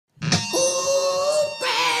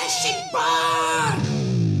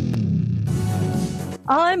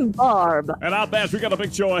I'm Barb. And I'm Bash. We got a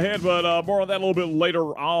big show ahead, but more on that a little bit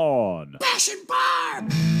later on. Bash and Barb!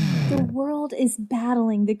 The world is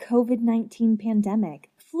battling the COVID-19 pandemic.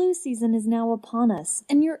 Flu season is now upon us,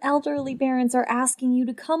 and your elderly parents are asking you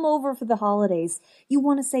to come over for the holidays. You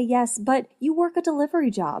want to say yes, but you work a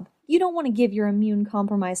delivery job. You don't want to give your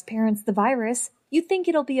immune-compromised parents the virus. You think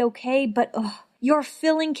it'll be okay, but your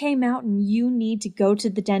filling came out and you need to go to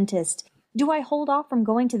the dentist. Do I hold off from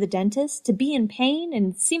going to the dentist to be in pain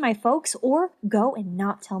and see my folks, or go and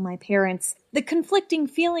not tell my parents? The conflicting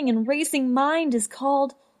feeling and racing mind is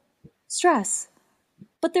called stress.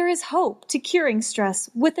 But there is hope to curing stress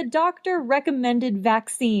with a doctor-recommended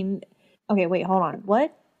vaccine. Okay, wait, hold on.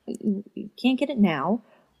 What? You can't get it now.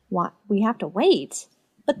 What? We have to wait?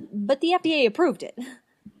 But the FDA approved it.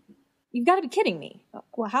 You've got to be kidding me.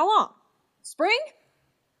 Well, how long? Spring?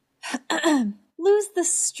 Lose the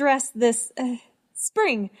stress this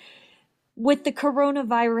spring with the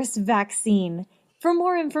coronavirus vaccine. For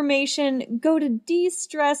more information, go to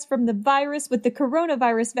De-Stress from the Virus with the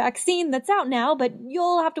Coronavirus Vaccine that's out now, but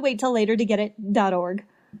you'll have to wait till later to get it.org.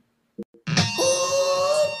 Ooh,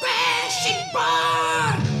 Bash and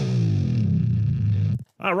Barb!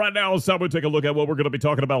 Right now, it's time we take a look at what we're going to be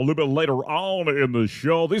talking about a little bit later on in the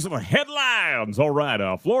show. These are the headlines. All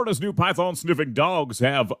right. Florida's new python-sniffing dogs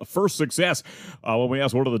have first success. When we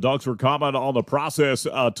asked one of the dogs for comment on the process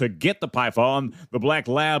to get the python, the black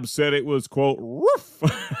lab said it was, quote, roof.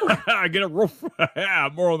 Get it, roof. Yeah,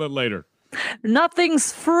 more on that later.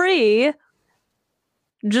 Nothing's free.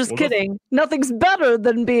 Just kidding. Nothing's better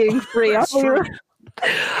than being free. That's true.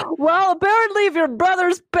 Well, apparently if your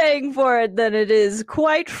brother's paying for it, then it is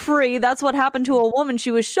quite free. That's what happened to a woman.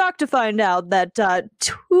 She was shocked to find out that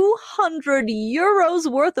 200 euros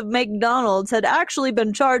worth of McDonald's had actually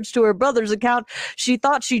been charged to her brother's account. She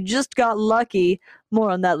thought she just got lucky. More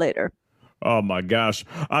on that later. Oh, my gosh.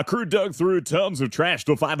 A crew dug through tons of trash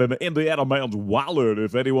to find an Indiana man's wallet.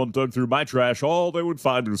 If anyone dug through my trash, all they would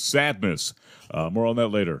find is sadness. More on that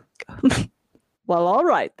later. Well, all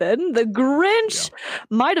right, then. The Grinch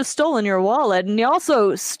might have stolen your wallet, and he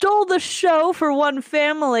also stole the show for one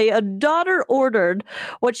family. A daughter ordered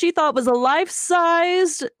what she thought was a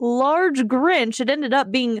life-sized large Grinch. It ended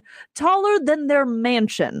up being taller than their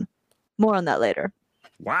mansion. More on that later.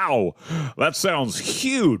 Wow, that sounds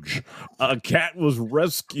huge. A cat was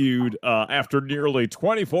rescued after nearly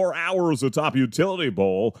 24 hours atop utility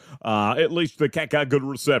bowl. At least the cat got good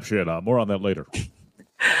reception. More on that later.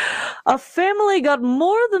 A family got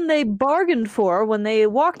more than they bargained for when they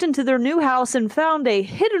walked into their new house and found a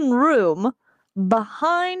hidden room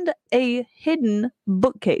behind a hidden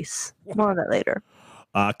bookcase. More on that later.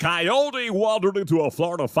 A coyote wandered into a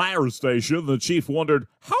Florida fire station. The chief wondered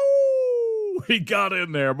how he got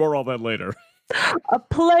in there. More on that later. A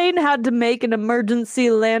plane had to make an emergency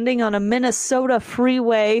landing on a Minnesota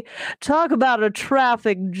freeway. Talk about a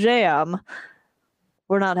traffic jam.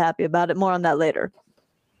 We're not happy about it. More on that later.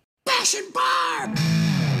 Bash and Barb!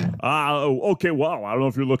 Okay, well, I don't know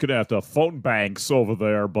if you're looking at the phone banks over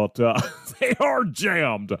there, but they are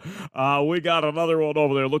jammed. We got another one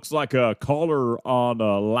over there. Looks like a caller on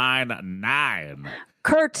line 9.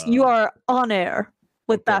 Kurt, you are on air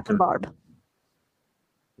with Bash and Barb.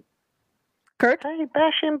 Kurt? Hey,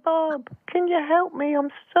 Bash and Barb, can you help me?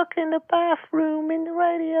 I'm stuck in the bathroom in the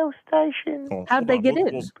radio station. How'd they get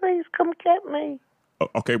in? Please come get me.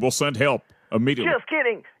 Okay, we'll send help immediately. Just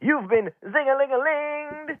kidding. You've been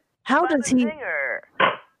zing-a-ling-a-linged. How by does the he? singer.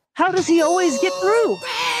 How does he always get through?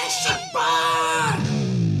 Bash and Barb!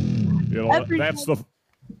 You know,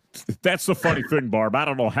 that's the funny thing, Barb. I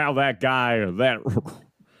don't know how that guy, that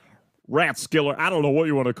rat skiller, I don't know what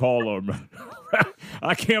you want to call him.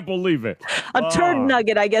 I can't believe it. A turd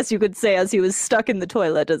nugget, I guess you could say, as he was stuck in the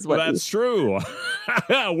toilet as well. That's true.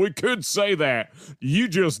 We could say that. You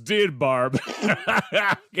just did, Barb.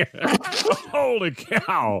 Holy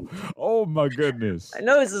cow. Oh, my goodness. I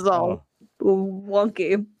know this is all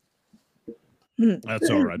wonky. That's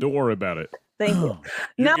all right. Don't worry about it. Thank you.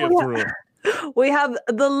 You Now get through it. we have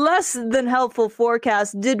the less than helpful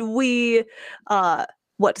forecast. Did we, hire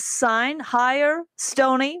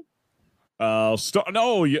Stoney? No,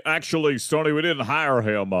 actually, Stoney, we didn't hire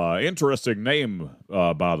him. Interesting name,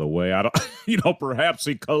 by the way. I don't, perhaps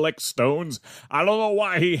he collects stones. I don't know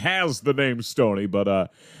why he has the name Stoney, but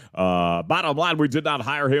bottom line, we did not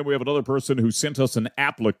hire him. We have another person who sent us an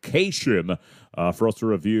application for us to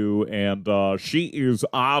review, and she is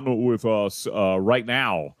on with us right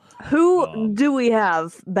now. Who do we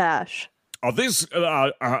have, Bash?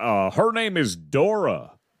 Her name is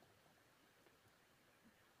Dora.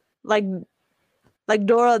 Like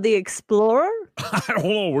Dora the Explorer? I don't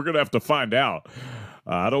know. We're going to have to find out.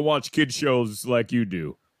 I don't watch kid shows like you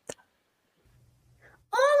do.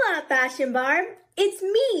 Hola, Fashion Barb. It's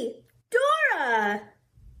me, Dora.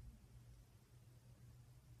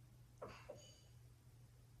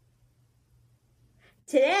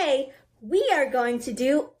 Today, we are going to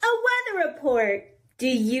do a weather report. Do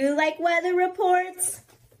you like weather reports?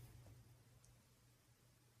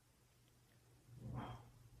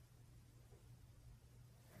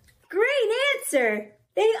 Great answer!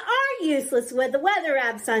 They are useless with the weather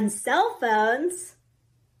apps on cell phones.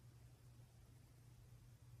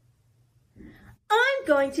 I'm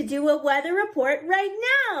going to do a weather report right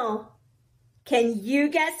now. Can you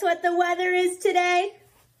guess what the weather is today?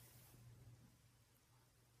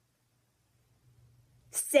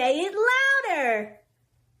 Say it louder.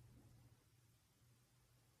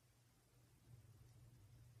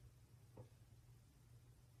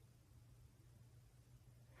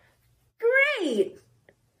 Great!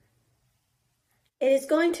 It is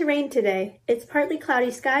going to rain today. It's partly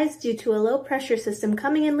cloudy skies due to a low pressure system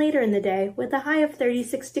coming in later in the day with a high of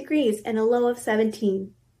 36 degrees and a low of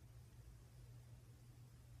 17.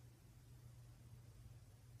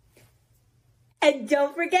 And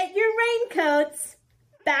don't forget your raincoats.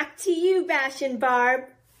 Back to you, Bash and Barb.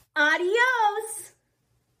 Adios!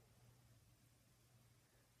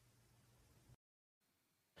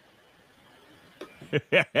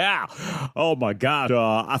 Yeah. Oh my God.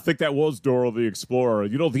 I think that was Dora the Explorer.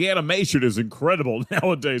 You know, the animation is incredible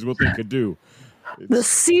nowadays. What they could do. The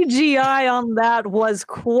CGI on that was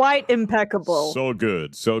quite impeccable. So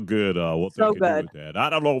good. So good. What they So can do good. with that. I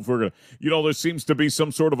don't know if we're gonna. You know, there seems to be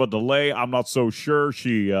some sort of a delay. I'm not so sure.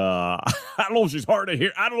 She. I don't know if she's hard to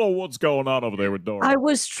hear. I don't know what's going on over there with Dora. I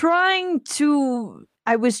was trying to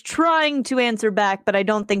answer back, but I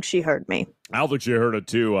don't think she heard me. I don't think she heard it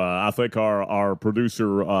too. I think our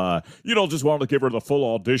producer, just wanted to give her the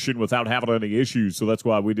full audition without having any issues, so that's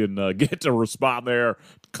why we didn't get to respond there.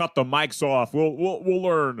 Cut the mics off. We'll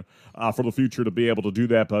learn for the future to be able to do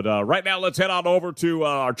that. But right now, let's head on over to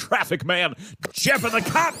our traffic man, Jeff in the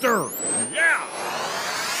copter. Yeah.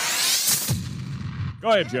 Go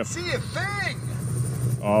ahead, Jeff. See a thing.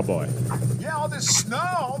 Oh boy. Yeah, all this snow,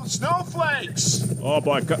 all the snowflakes. Oh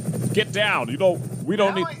boy. Get down. You know we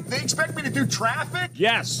don't Now, need. They expect me to do traffic?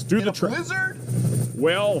 Yes. Do In the a blizzard?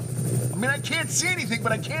 Well. I mean, I can't see anything,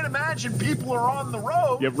 but I can't imagine people are on the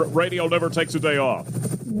road. Yeah. Radio never takes a day off.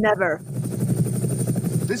 Never.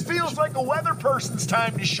 This feels like a weather person's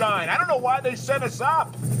time to shine. I don't know why they set us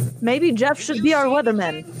up. Maybe Jeff Did should you be our see weatherman.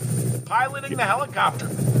 anything? Piloting the helicopter.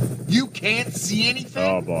 You can't see anything?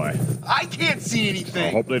 Oh boy. I can't see anything.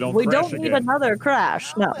 I hope they don't We crash don't need again. another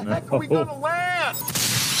crash. No. How the heck are we going to land?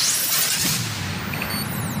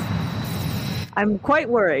 I'm quite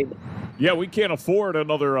worried. Yeah, we can't afford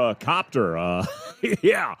another copter.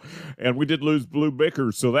 Yeah, and we did lose Blue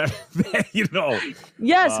Bickers, so that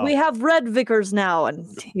Yes, we have Red Vickers now, and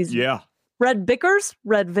he's yeah. Red Bickers?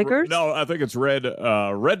 Red Vickers? No, I think it's Red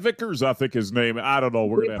Vickers. I think his name. I don't know.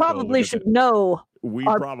 We probably should know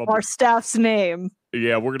our staff's name.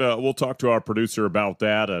 Yeah, we'll talk to our producer about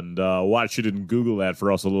that and why she didn't Google that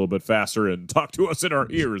for us a little bit faster and talk to us in our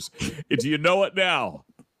ears. Do you know it now?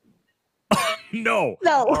 No.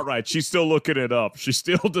 All right, she's still looking it up. She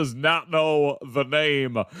still does not know the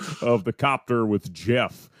name of the copter with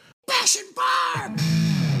Jeff. Bash and Barb!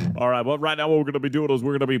 All right, well, right now what we're going to be doing is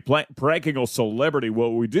we're going to be pranking a celebrity. What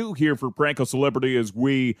we do here for Prank a Celebrity is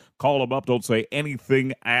we call them up, don't say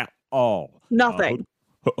anything at all. Nothing.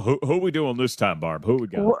 Who are we doing this time, Barb? Who we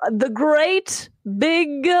got? The great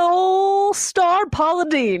big ol' star Paula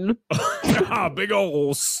Deen. Big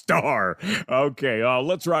old star. Okay,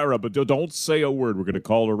 let's write her up, but don't say a word. We're going to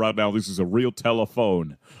call her right now. This is a real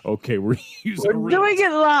telephone. Okay, we're using We're doing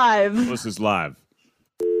it live. This is live.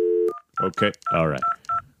 Okay, all right.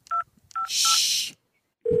 Shh.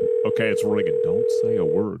 Okay, it's ringing. Don't say a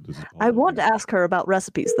word. This is I want to ask her about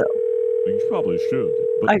recipes, though. You probably should.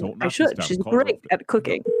 But don't I not should. this time. She's Call her great up. at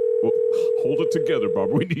cooking. Well, hold it together,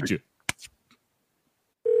 Barbara. We need you.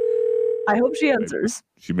 I hope she answers.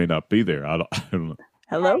 She may not be there. I don't know.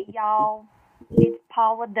 Hello? Hey, y'all. It's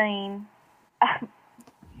Paula Deen.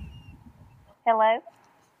 Hello?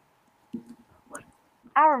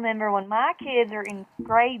 I remember when my kids are in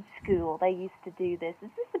grade school, they used to do this.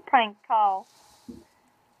 Is this a prank call?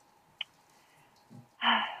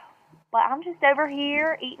 Well, I'm just over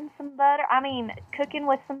here eating some butter. Cooking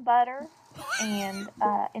with some butter and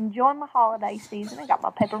enjoying my holiday season. I got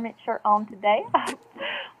my peppermint shirt on today.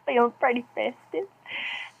 Feeling pretty festive.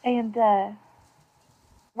 And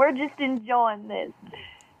we're just enjoying this,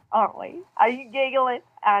 aren't we? Are you giggling?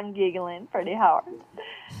 I'm giggling pretty hard.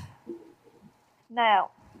 Now,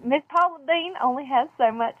 Miss Paula Dean only has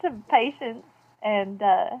so much of patience, and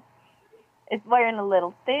it's wearing a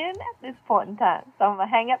little thin at this point in time. So I'm going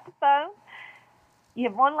to hang up the phone. You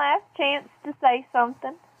have one last chance to say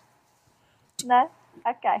something. No?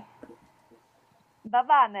 Okay.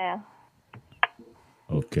 Bye-bye now.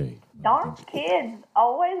 Okay. Darn kids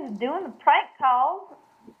always doing the prank calls.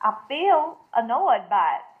 I feel annoyed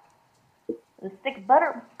by it. The stick of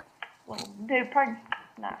butter will do pretty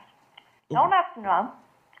nice. Don't have to know.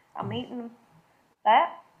 I'm eating that.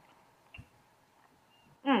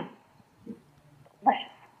 Delicious.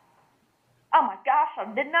 Oh my gosh, I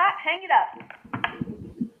did not hang it up.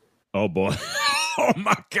 Oh, boy. Oh,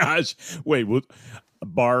 my gosh. Wait,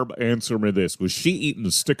 Barb, answer me this. Was she eating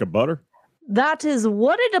a stick of butter? That is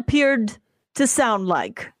what it appeared to sound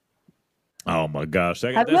like. Oh, my gosh.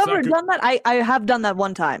 Have you ever done that? I have done that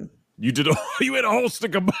one time. You did. You ate a whole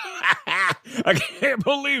stick of butter. I can't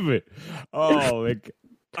believe it. Oh, I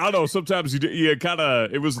don't know. Sometimes you kind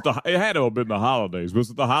of. It had to have been the holidays. Was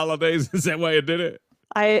it the holidays? Is that why you did it?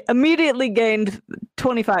 I immediately gained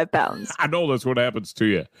 25 pounds. I know that's what happens to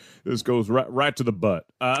you. This goes right to the butt.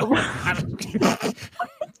 I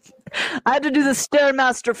had to do the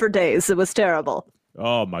Stairmaster for days. It was terrible.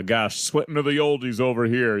 Oh, my gosh. Sweating to the oldies over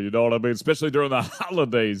here. You know what I mean? Especially during the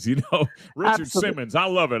holidays. You know, Richard Absolutely. Simmons. I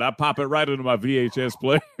love it. I pop it right into my VHS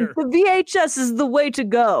player. The VHS is the way to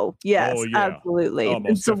go. Yes, Oh, yeah. absolutely. Oh, And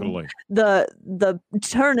most so definitely. the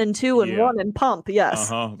turn and two and Yeah. one and pump. Yes.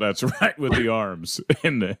 That's right, with the arms.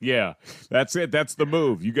 And yeah, that's it. That's the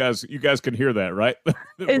move. You guys can hear that, right?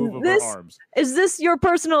 The move of her arms. Is this your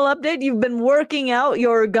personal update? You've been working out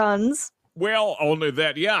your guns. Well, only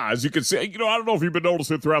that, yeah. As you can see, I don't know if you've been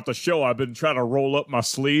noticing throughout the show, I've been trying to roll up my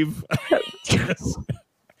sleeve.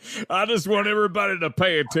 I just want everybody to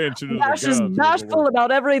pay attention to Bash the is guns. bashful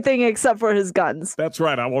about everything except for his guns. That's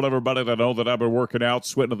right. I want everybody to know that I've been working out,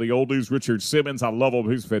 sweating to the oldies. Richard Simmons, I love him.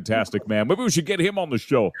 He's a fantastic, man. Maybe we should get him on the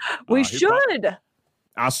show. We should.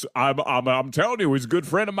 I'm telling you, he's a good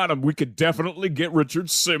friend of mine, and we could definitely get Richard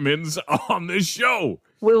Simmons on this show.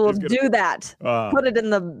 We will do that. Uh, Put it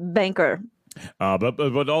in the banker.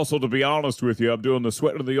 But also, to be honest with you, I'm doing the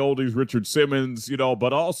sweating of the oldies, Richard Simmons,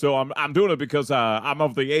 but also I'm doing it because I'm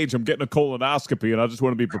of the age, I'm getting a colonoscopy, and I just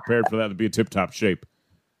want to be prepared for that and be in tip-top shape.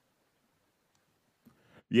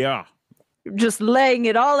 Yeah. Just laying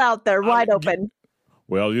it all out there wide open.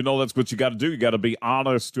 Well, that's what you got to do. You got to be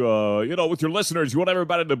honest, with your listeners. You want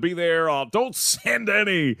everybody to be there. Don't send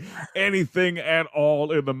anything at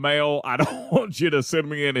all in the mail. I don't want you to send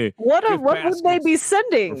me any. What would they be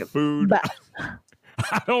sending? Food.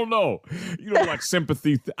 I don't know. Like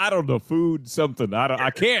sympathy. I don't know. Food, something. I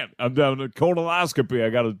can't. I'm doing a colonoscopy. I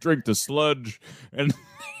got to drink the sludge and,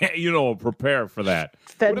 prepare for that.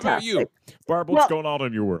 Fantastic. What about you? Barb, what's going on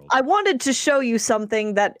in your world? I wanted to show you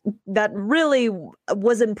something that really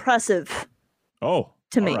was impressive. Oh,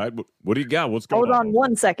 to me. All right. What do you got? What's going on? Hold on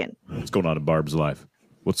 1 second. What's going on in Barb's life?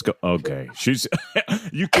 Okay. She's,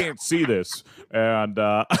 you can't see this, and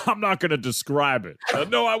I'm not going to describe it.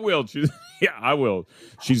 No, I will. I will.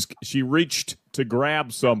 She reached to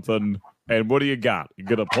grab something, and what do you got? You're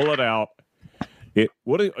going to pull it out. You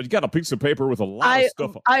got a piece of paper with a lot of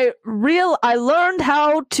stuff on. I learned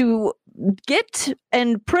how to get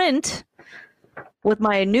and print with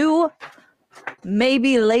my new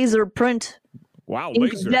maybe laser print. Wow,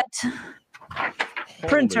 laser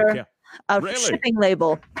printer. A shipping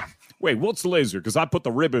label. Wait, what's laser? Because I put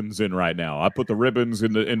the ribbons in right now. I put the ribbons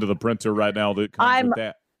into the printer right now that comes with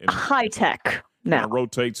that. High tech now. It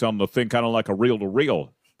rotates on the thing, kind of like a reel to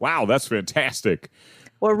reel. Wow, that's fantastic.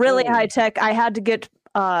 We're really high tech. I had to get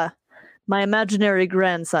my imaginary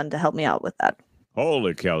grandson to help me out with that.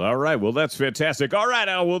 Holy cow! All right, well that's fantastic. All right,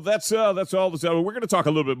 Al. Well, that's all. We're going to talk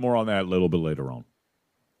a little bit more on that a little bit later on.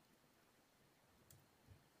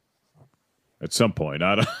 At some point,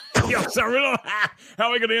 I don't. Sorry, how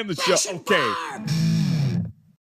are we going to end the show? Okay.